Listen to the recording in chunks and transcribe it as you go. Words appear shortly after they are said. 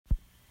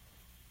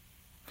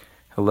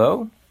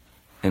Hello,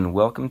 and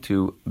welcome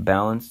to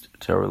Balanced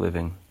Torah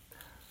Living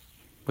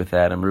with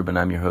Adam Rubin.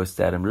 I'm your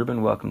host, Adam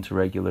Rubin. Welcome to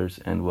regulars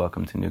and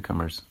welcome to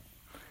newcomers.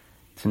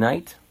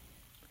 Tonight,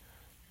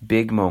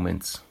 big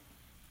moments.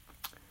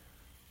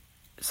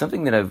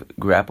 Something that I've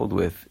grappled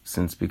with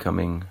since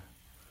becoming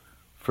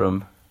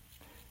from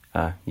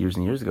years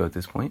and years ago at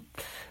this point,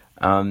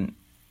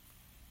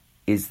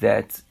 is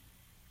that,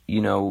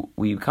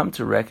 we come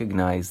to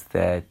recognize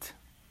that,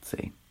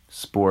 say,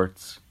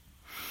 sports,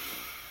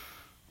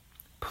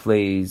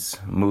 plays,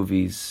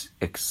 movies,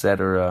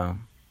 etc.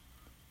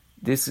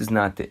 This is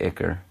not the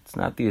ikar. It's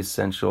not the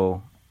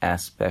essential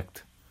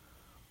aspect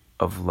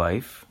of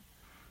life,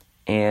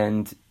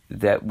 and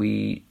that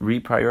we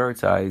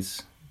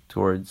reprioritize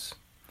towards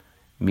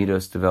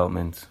midos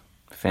development,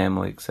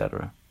 family,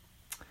 etc.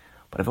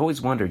 But I've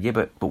always wondered,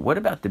 but what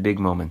about the big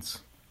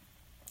moments?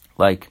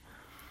 Like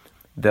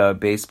the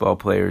baseball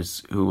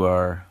players who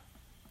are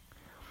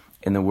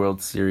in the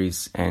World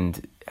Series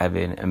and have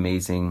an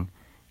amazing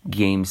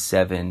Game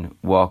 7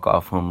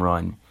 walk-off home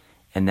run,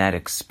 and that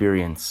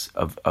experience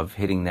of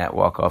hitting that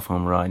walk-off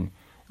home run,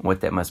 and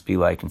what that must be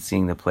like, and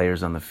seeing the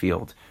players on the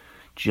field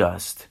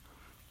just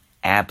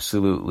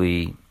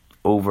absolutely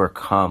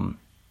overcome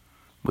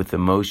with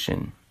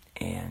emotion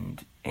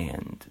and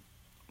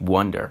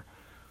wonder.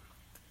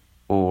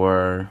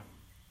 Or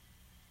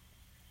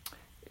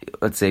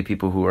let's say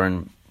people who are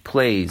in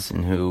plays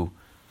and who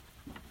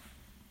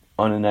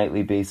on a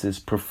nightly basis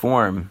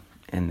perform,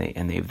 and they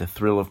have the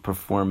thrill of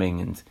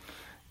performing and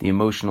the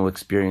emotional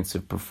experience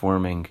of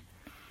performing.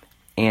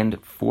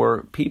 And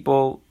for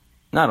people,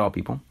 not all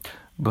people,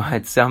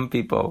 but some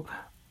people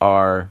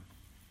are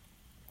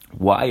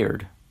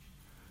wired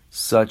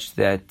such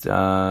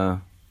that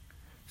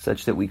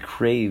we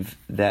crave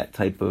that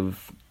type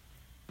of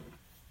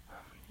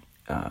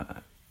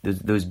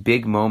those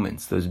big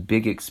moments, those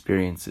big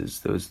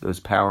experiences,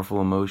 those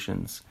powerful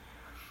emotions.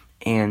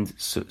 And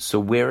so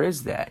where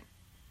is that?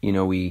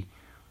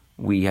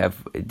 We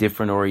have a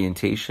different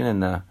orientation,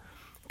 and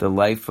the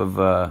life of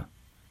a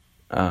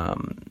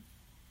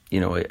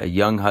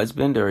young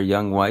husband or a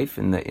young wife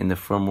in the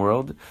frum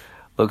world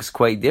looks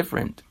quite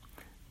different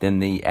than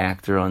the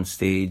actor on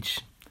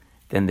stage,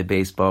 than the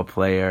baseball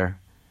player,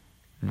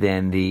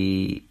 than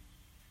the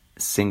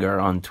singer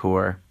on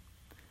tour.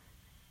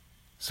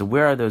 So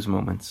where are those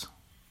moments?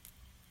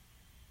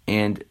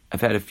 And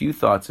I've had a few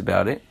thoughts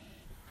about it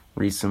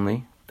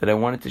recently that I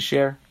wanted to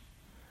share.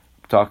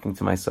 I'm talking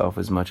to myself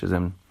as much as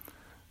I'm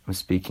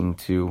speaking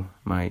to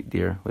my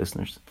dear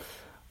listeners.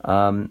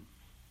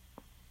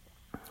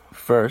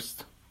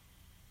 First,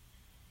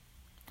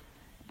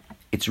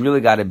 it's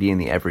really got to be in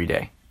the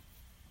everyday.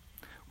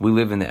 We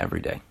live in the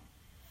everyday.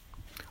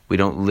 We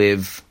don't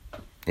live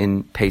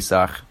in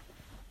Pesach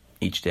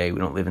each day. We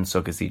don't live in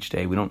Sukkot each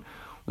day. We don't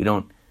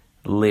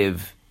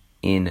live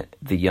in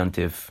the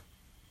Yontif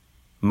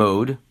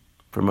mode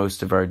for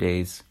most of our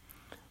days.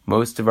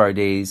 Most of our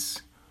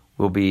days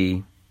will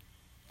be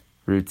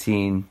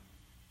routine,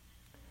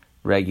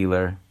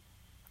 regular,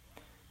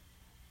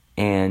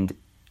 and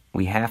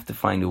we have to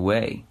find a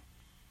way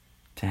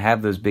to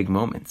have those big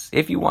moments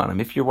if you want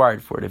them, if you're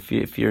wired for it.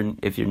 If you're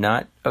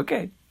not,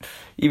 okay,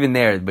 even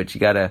there. But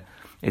you gotta.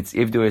 It's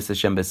Ivdu es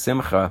Hashem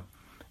b'simcha.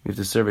 We have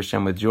to serve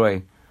Hashem with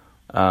joy.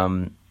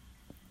 And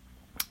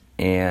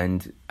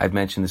I've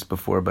mentioned this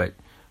before, but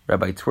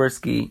Rabbi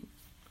Twersky,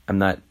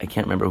 I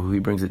can't remember who he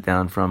brings it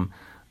down from.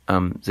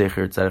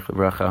 Zecher Tzaddik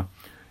Livracha.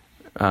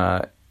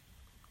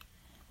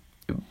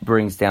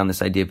 Brings down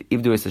this idea of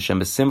Ivdu es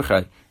Hashem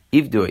b'simcha.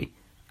 Ivdui,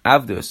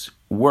 avdus,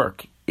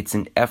 work. It's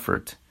an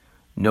effort.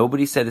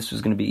 Nobody said this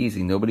was going to be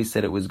easy. Nobody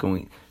said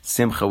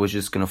simcha was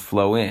just going to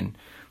flow in.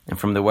 And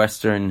from the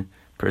Western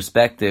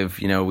perspective,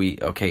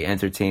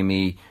 entertain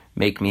me,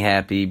 make me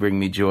happy, bring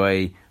me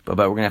joy, but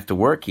we're going to have to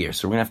work here.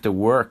 So we're going to have to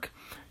work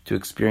to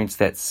experience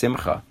that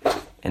simcha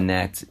and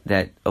that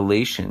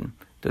elation,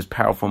 those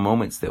powerful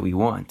moments that we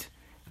want.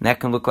 And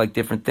that can look like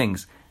different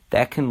things.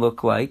 That can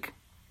look like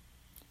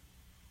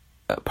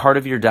part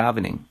of your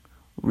davening.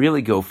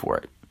 Really go for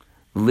it.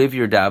 Live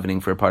your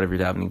davening for a part of your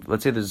davening.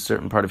 Let's say there's a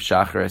certain part of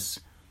Shacharis.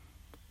 It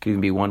could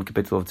even be one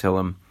kapitel of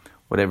Tehillim,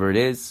 whatever it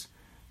is.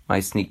 My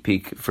sneak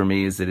peek for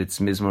me is that it's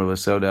Mizmor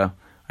Lasoda.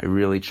 I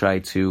really try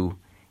to,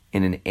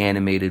 in an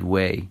animated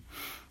way,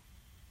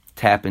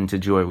 tap into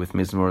joy with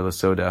Mizmor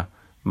Lasoda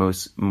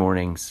most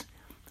mornings.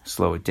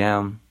 Slow it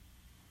down.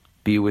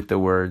 Be with the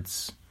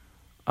words.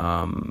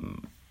 Allow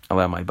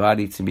my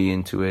body to be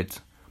into it.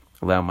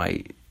 Allow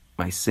my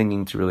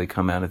singing to really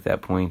come out at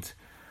that point.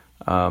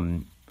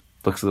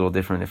 Looks a little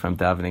different if I'm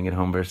davening at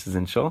home versus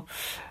in shul.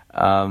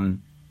 So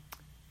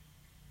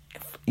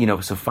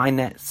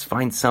find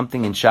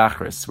something in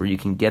Shacharis where you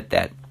can get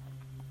that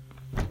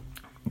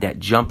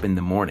jump in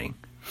the morning.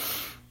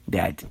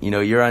 That,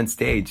 you're on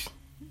stage.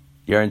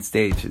 You're on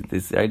stage.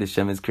 This, right?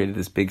 Hashem has created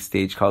this big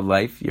stage called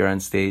life. You're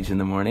on stage in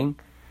the morning.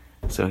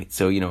 So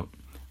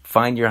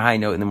find your high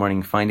note in the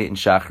morning. Find it in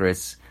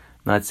Shacharis.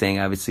 I'm not saying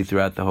obviously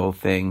throughout the whole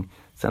thing.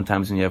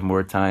 Sometimes when you have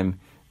more time,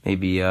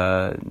 maybe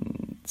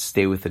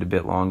stay with it a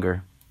bit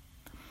longer.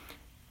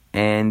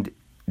 And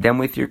Then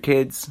with your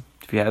kids,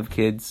 if you have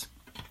kids,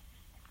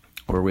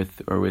 or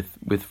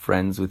with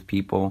friends, with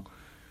people,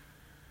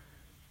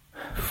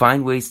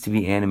 find ways to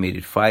be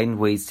animated, find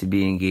ways to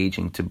be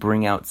engaging, to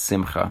bring out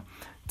simcha,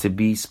 to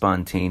be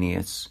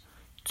spontaneous,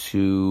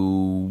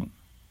 to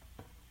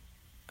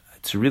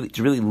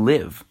really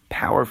live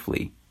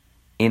powerfully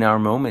in our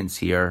moments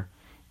here.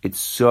 It's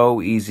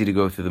so easy to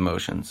go through the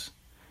motions.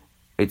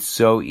 It's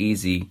so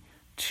easy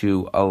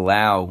to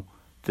allow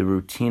the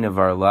routine of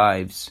our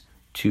lives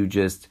to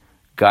just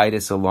guide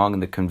us along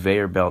the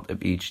conveyor belt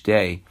of each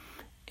day,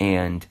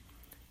 and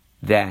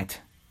that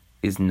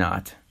is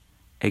not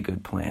a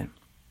good plan.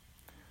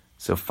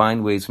 So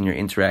find ways when you're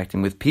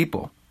interacting with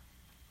people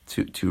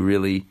to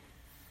really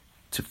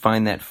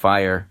find that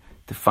fire,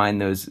 to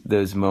find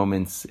those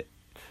moments,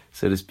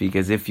 so to speak,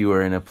 as if you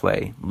were in a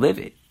play. Live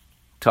it.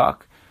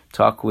 Talk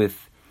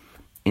with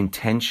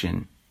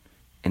intention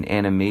and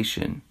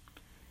animation.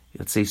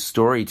 Let's say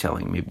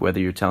storytelling, maybe whether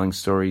you're telling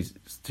stories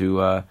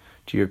to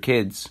your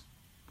kids,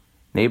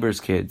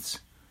 neighbors' kids,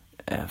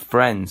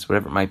 friends,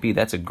 whatever it might be.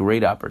 That's a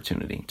great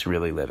opportunity to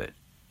really live it,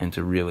 and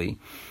to really,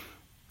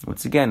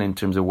 once again, in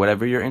terms of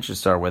whatever your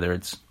interests are, whether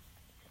it's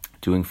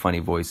doing funny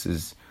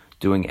voices,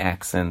 doing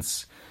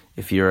accents,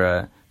 if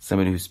you're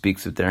somebody who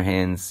speaks with their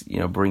hands,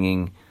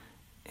 bringing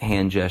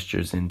hand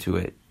gestures into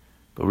it,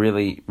 but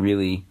really,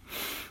 really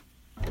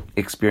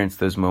experience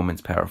those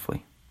moments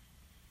powerfully.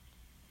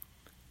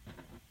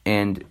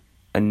 And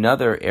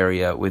another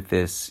area with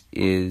this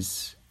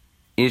is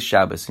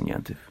Shabbos and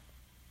Yom Tov.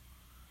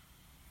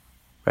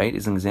 Right?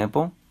 As an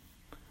example,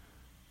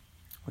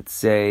 let's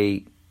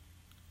say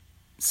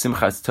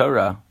Simchas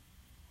Torah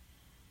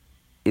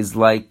is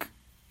like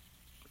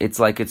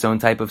its own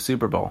type of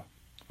Super Bowl,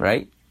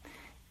 right?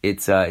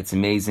 It's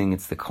amazing.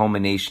 It's the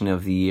culmination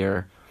of the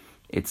year.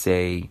 It's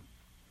a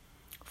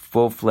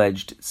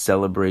full-fledged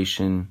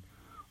celebration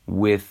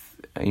with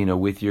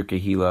your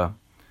kahila,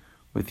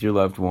 with your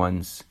loved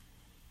ones,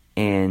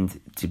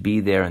 and to be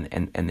there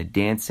and the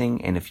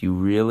dancing, and if you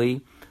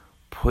really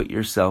put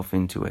yourself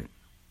into it.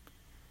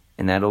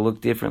 And that'll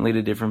look differently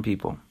to different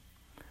people.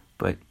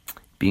 But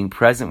being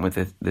present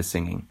with the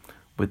singing,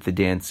 with the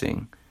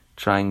dancing,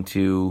 trying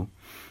to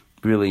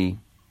really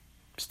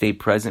stay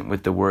present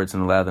with the words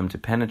and allow them to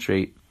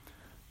penetrate.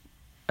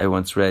 I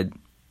once read,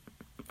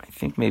 I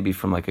think maybe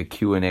from like a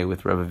Q&A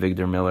with Rabbi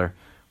Victor Miller,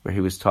 where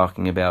he was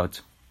talking about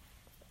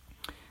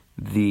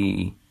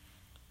the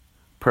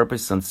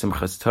purpose on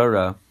Simchas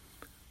Torah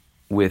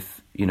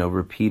with,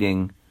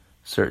 repeating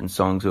certain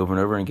songs over and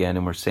over again,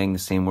 and we're saying the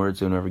same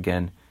words over and over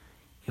again.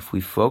 If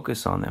we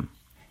focus on them,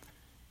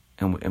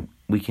 and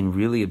we can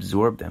really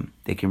absorb them,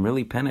 they can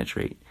really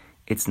penetrate.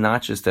 It's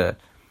not just a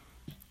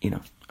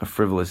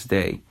frivolous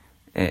day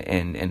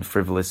and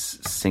frivolous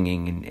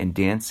singing and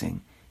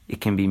dancing.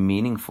 It can be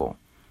meaningful.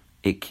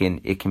 It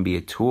can be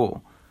a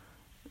tool,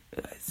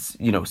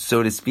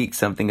 so to speak,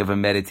 something of a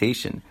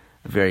meditation,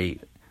 a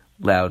very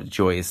loud,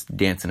 joyous,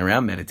 dancing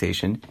around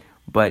meditation,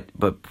 but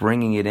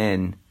bringing it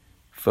in,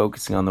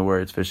 focusing on the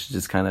words versus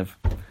just kind of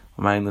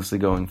mindlessly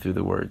going through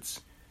the words.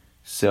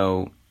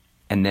 So,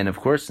 and then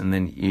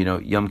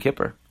Yom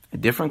Kippur, a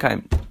different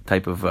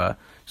type of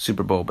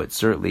Super Bowl, but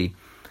certainly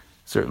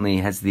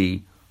has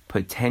the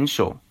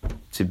potential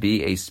to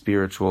be a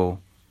spiritual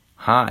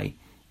high,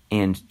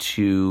 and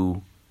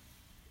to,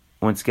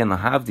 once again, the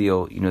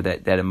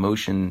Havdil, that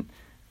emotion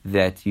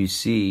that you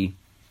see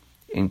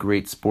in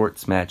great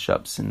sports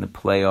matchups in the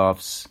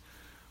playoffs,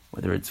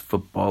 whether it's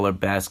football or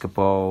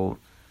basketball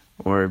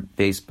or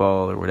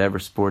baseball or whatever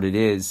sport it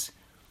is,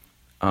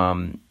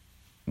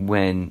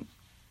 when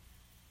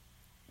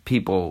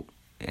people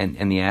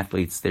and the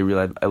athletes, they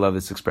realize, I love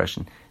this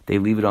expression, they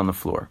leave it on the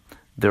floor.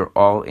 They're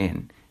all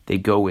in. They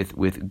go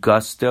with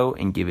gusto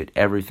and give it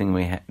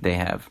everything they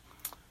have.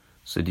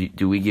 So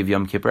do we give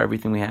Yom Kippur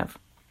everything we have?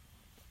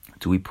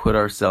 Do we put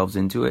ourselves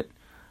into it,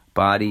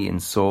 body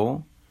and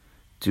soul?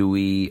 Do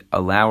we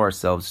allow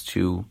ourselves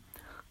to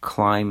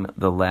climb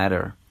the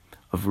ladder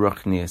of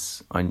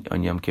Ruchnius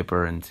on Yom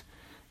Kippur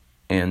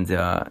and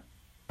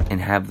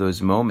have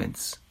those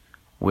moments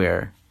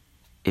where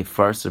it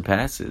far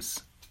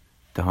surpasses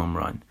the home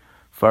run,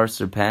 far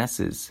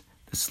surpasses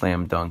the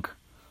slam dunk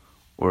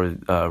or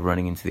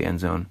running into the end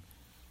zone,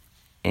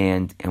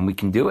 and we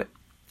can do it,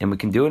 and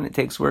it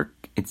takes work.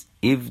 It's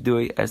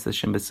ivdui es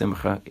Hashem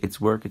b'simcha.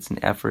 It's work. It's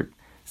an effort.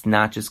 It's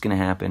not just going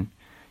to happen.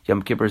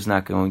 Yom Kippur is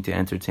not going to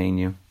entertain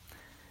you.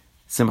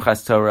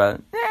 Simchas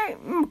Torah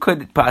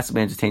could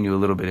possibly entertain you a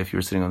little bit if you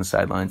were sitting on the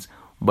sidelines,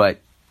 but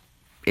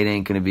it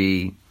ain't going to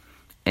be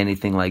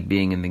anything like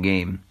being in the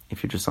game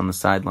if you're just on the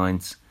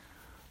sidelines.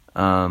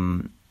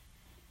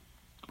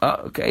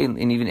 Okay,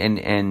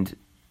 and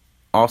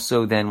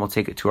also then we'll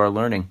take it to our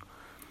learning.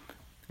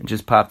 It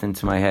just popped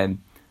into my head.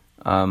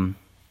 I'm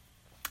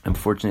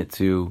fortunate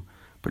to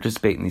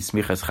participate in the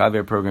Smichas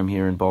Chaver program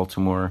here in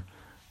Baltimore,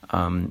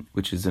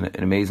 which is an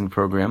amazing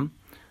program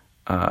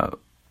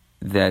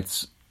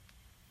that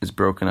is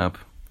broken up.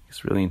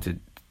 It's really into,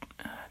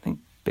 I think,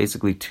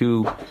 basically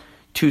two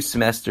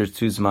semesters,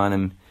 two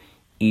zmanim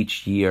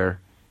each year,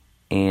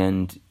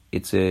 and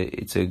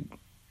a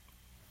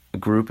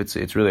group.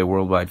 It's really a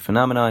worldwide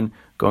phenomenon,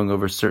 going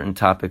over certain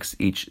topics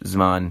each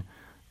zman.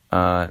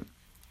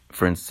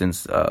 For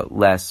instance,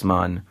 last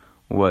zman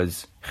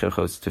was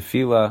Chilchos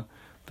Tefillah,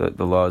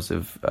 the laws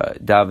of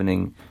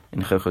davening,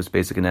 and Chilchos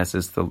Basic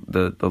Anesses,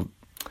 the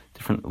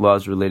different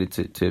laws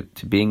related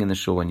to being in the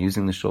shul and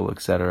using the shul,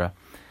 etc.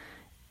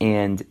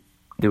 And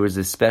there was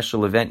a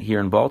special event here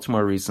in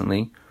Baltimore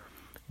recently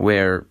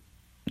where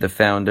the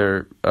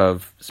founder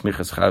of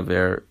Smichas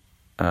Chaver,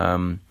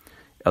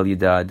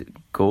 Elyadad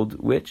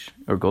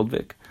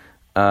Goldvik,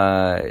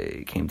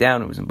 came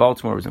down. It was in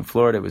Baltimore, it was in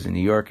Florida, it was in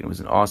New York, and it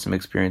was an awesome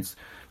experience.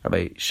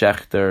 Rabbi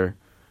Schechter,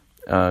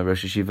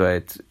 Rosh Yeshiva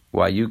at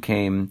YU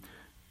came,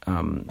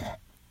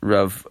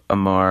 Rav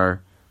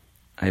Amar,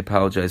 I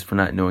apologize for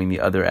not knowing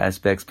the other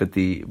aspects,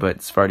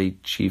 but Sephardi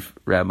chief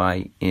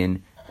rabbi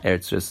in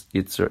Eretz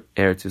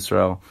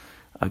Yisrael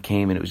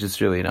came, and it was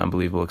just really an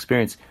unbelievable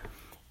experience.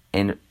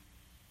 And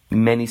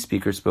many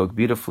speakers spoke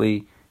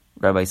beautifully.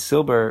 Rabbi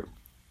Silber,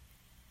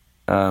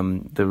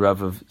 the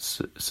Rav of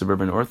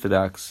Suburban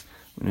Orthodox,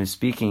 when he was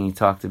speaking, he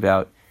talked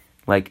about,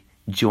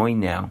 join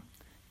now,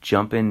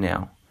 jump in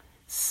now,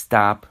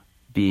 stop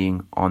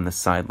being on the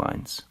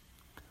sidelines.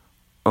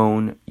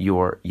 Own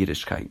your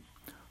Yiddishkeit.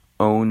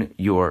 Own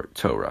your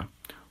Torah.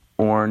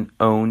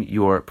 Own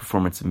your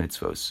performance of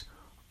mitzvos.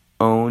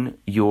 Own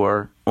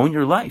your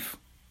life.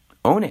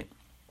 Own it.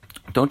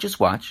 Don't just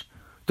watch.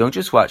 Don't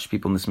just watch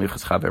people in the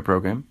Smichas Chaver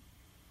program.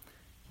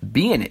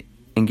 Be in it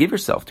and give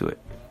yourself to it.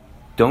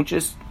 Don't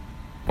just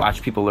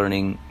watch people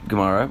learning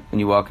Gemara when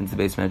you walk into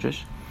the Beis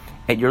Medrash.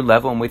 At your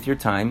level and with your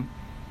time,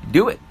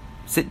 do it.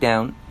 Sit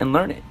down and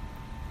learn it.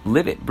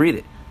 Live it. Breathe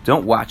it.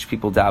 Don't watch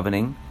people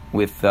davening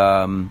with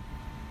kavana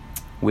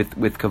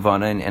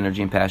and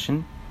energy and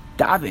passion.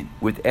 Daven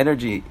with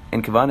energy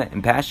and kavana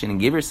and passion and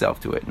give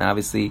yourself to it. And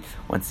obviously,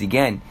 once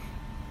again,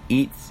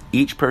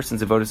 each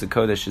person's avodas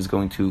hakodesh is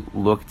going to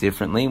look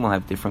differently and will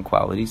have different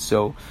qualities.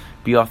 So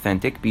be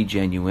authentic, be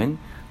genuine.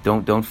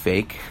 Don't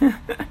fake.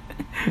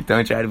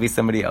 Don't try to be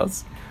somebody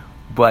else.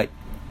 But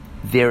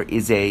there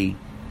is a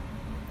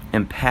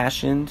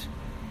impassioned,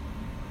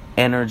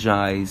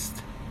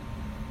 energized,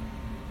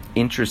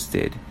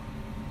 interested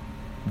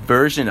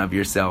version of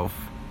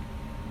yourself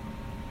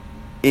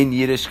in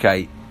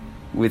Yiddishkeit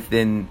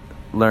within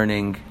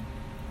learning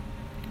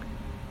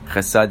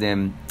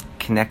Chasadim,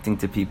 connecting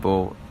to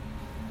people,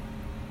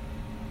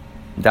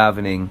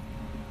 davening,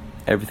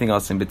 everything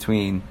else in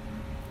between.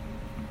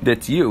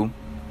 That's you,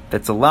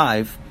 that's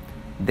alive,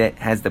 that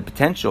has the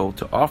potential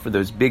to offer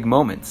those big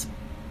moments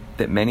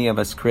that many of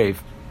us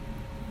crave.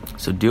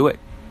 So do it.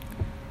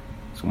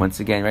 So once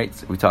again, right?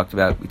 So we talked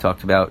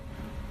about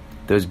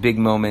those big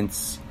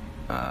moments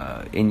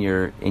in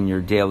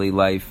your daily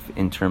life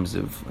in terms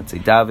of, let's say,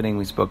 davening.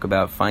 We spoke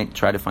about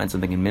try to find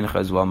something in Mincha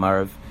as well.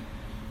 Marav.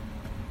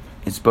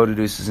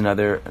 Hisbodedus is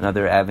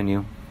another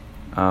avenue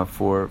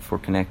for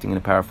connecting in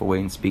a powerful way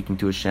and speaking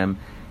to Hashem.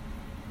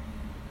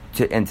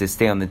 To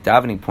stay on the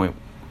davening point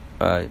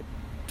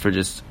for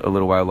just a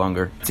little while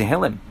longer.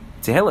 Tehillim.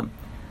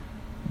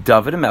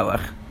 David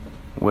HaMelech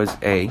was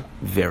a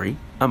very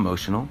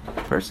emotional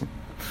person.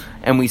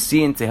 And we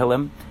see in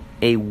Tehillim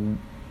a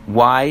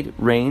wide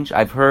range.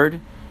 I've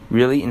heard,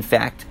 really, in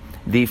fact,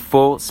 the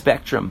full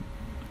spectrum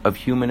of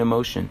human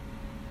emotion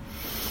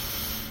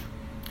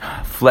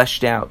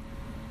fleshed out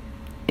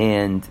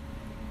and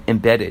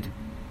embedded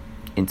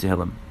in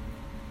Tehillim.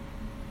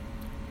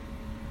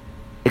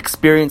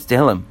 Experience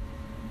Tehillim.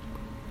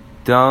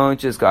 Don't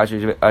just go,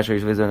 you're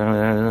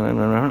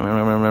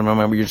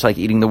just like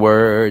eating the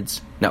words.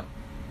 No.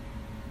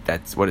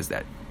 What is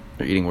that?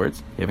 You're eating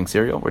words? You having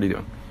cereal? What are you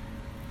doing?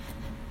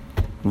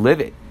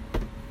 Live it.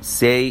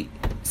 Say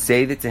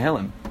the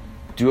Tehillim.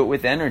 Do it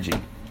with energy.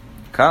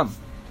 Come.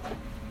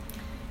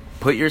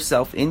 Put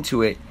yourself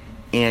into it,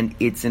 and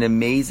it's an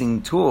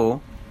amazing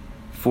tool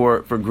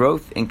for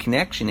growth and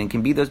connection, and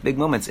can be those big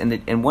moments.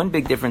 And one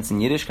big difference in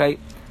Yiddishkeit,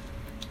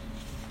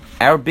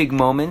 our big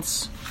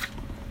moments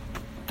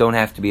don't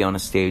have to be on a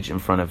stage in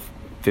front of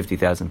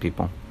 50,000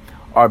 people.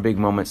 Our big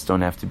moments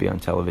don't have to be on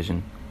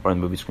television or on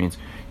the movie screens.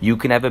 You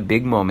can have a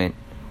big moment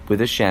with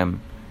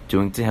Hashem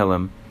doing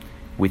Tehillim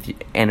with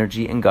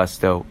energy and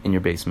gusto in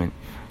your basement.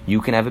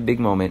 You can have a big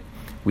moment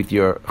with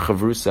your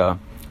chavrusa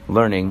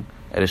learning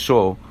at a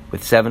shul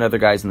with 7 other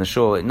guys in the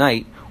shul at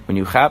night. When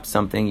you chap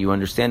something, you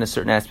understand a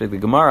certain aspect of the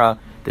Gemara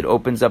that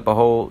opens up a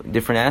whole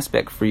different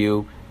aspect for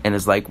you and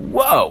is like,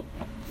 whoa,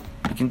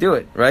 you can do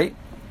it, right?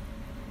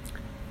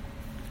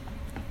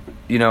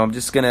 I'm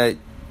just going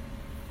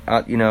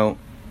to,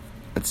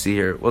 let's see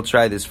here. We'll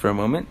try this for a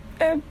moment.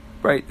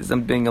 Right,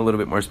 I'm being a little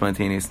bit more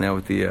spontaneous now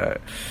with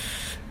the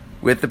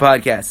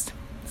podcast.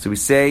 So we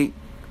say,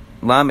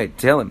 Lamed,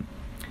 Tehillim,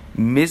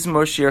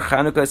 Mizmor Shir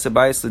Chanukah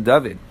Sabayis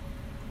LeDavid,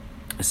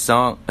 a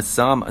song,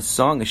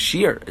 a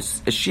shir,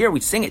 we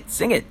sing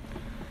it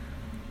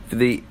for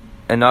the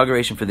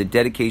inauguration, for the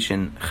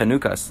dedication,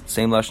 Chanukah,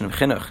 same lashon of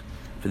chinuch,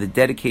 for the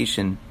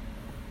dedication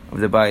of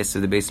the bayis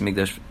of the Beis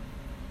Hamikdash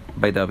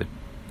by David.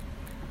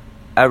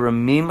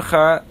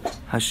 Aramimcha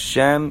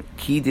Hashem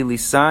ki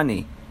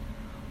dilisani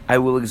I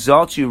will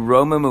exalt you,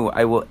 Romamu.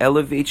 I will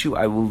elevate you.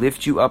 I will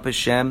lift you up,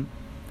 Hashem.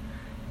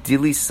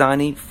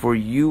 Dilisani, for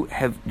you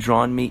have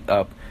drawn me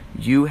up.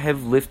 You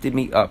have lifted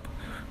me up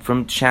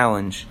from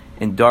challenge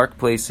in dark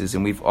places,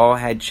 and we've all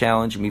had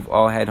challenge, and we've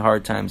all had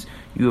hard times.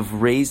 You have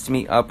raised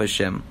me up,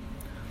 Hashem.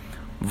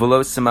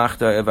 V'lo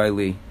samachta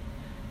evaili,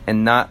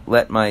 and not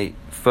let my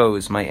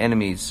foes, my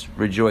enemies,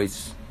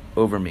 rejoice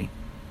over me.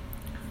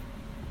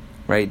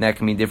 Right? And that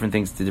can mean different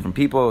things to different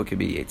people. It could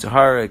be Yetzer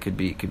Hara. It could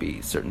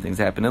be certain things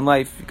that happen in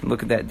life. You can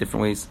look at that in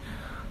different ways.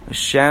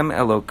 Hashem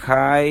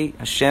Elokai,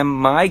 Hashem,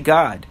 my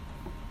God,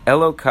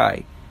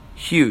 Elokai,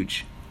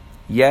 huge.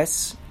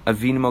 Yes,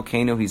 Avinu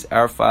Malkeinu, He's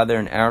our Father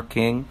and our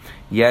King.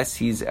 Yes,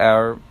 He's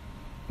our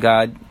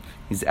God.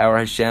 He's our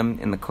Hashem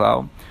in the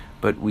Klal.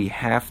 But we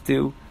have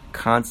to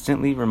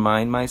constantly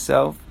remind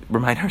ourselves,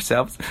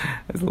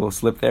 there's a little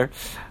slip there,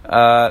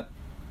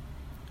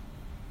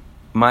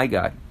 my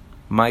God,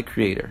 my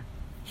Creator.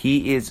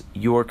 He is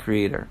your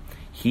Creator.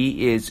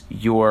 He is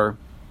your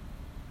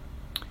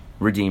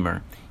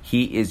Redeemer.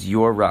 He is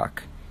your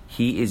rock.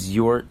 He is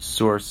your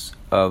source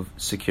of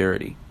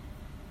security.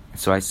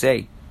 So I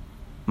say,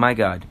 my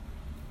God,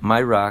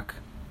 my rock,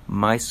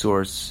 my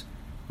source,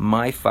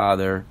 my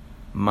Father,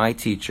 my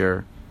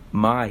teacher,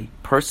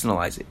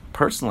 personalize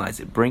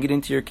it, bring it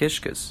into your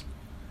kishkas.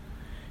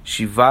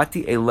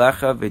 Shivati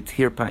elecha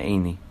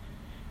v'tirpa'eni.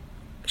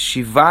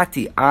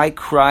 Shivati, I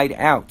cried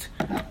out.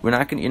 You're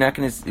not going to,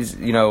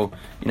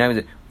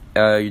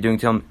 you're doing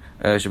tell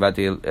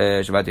Shivati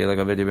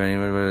elecha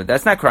v'tirpa'eni.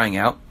 That's not crying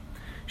out.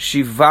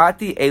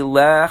 Shivati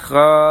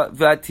elecha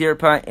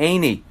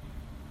v'tirpa'eni.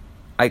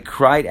 I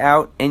cried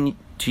out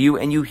to you,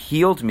 and you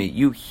healed me.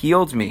 You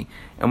healed me,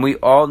 and we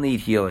all need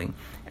healing,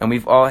 and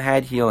we've all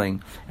had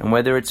healing, and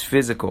whether it's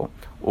physical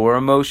or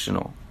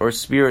emotional or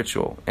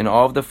spiritual, and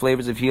all of the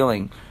flavors of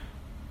healing,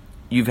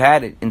 you've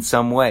had it in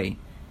some way.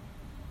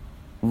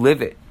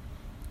 Live it.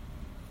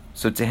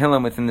 So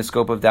Tehillim within the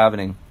scope of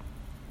davening,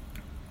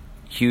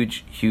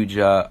 huge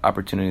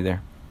opportunity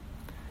there.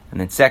 And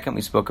then second,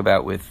 we spoke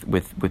about with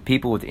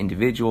people, with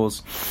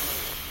individuals,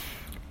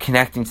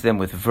 connecting to them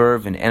with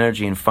verve and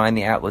energy, and find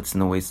the outlets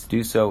and the ways to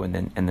do so. And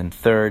then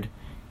third,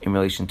 in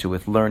relation to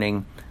with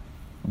learning,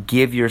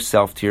 give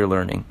yourself to your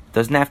learning.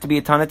 Doesn't have to be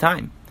a ton of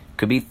time.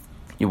 Could be,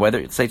 whether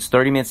it's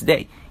 30 minutes a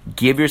day.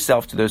 Give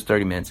yourself to those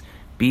 30 minutes.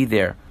 Be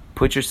there.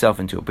 Put yourself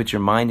into it. Put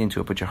your mind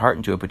into it. Put your heart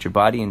into it. Put your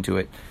body into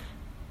it.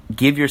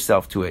 Give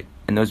yourself to it.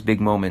 And those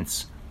big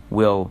moments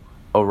will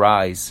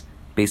arise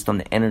based on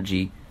the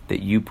energy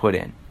that you put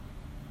in.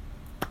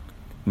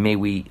 May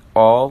we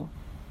all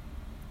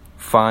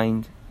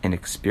find and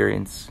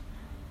experience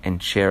and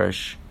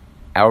cherish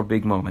our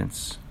big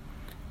moments,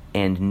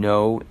 and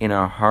know in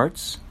our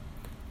hearts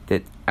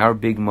that our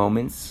big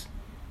moments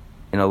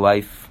in a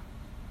life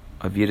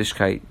of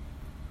Yiddishkeit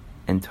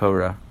and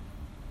Torah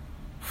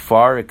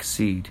far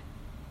exceed,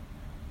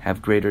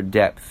 have greater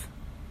depth,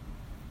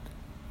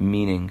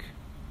 meaning,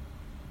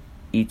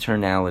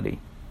 eternality,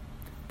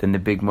 than the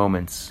big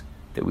moments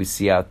that we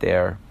see out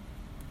there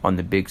on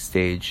the big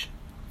stage,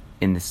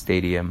 in the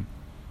stadium.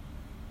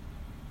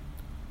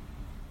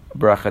 A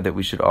bracha that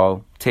we should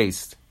all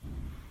taste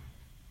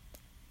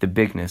the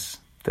bigness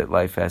that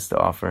life has to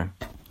offer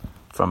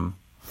from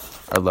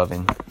our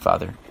loving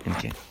Father and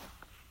King.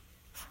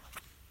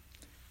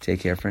 Take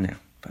care for now.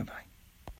 Bye-bye.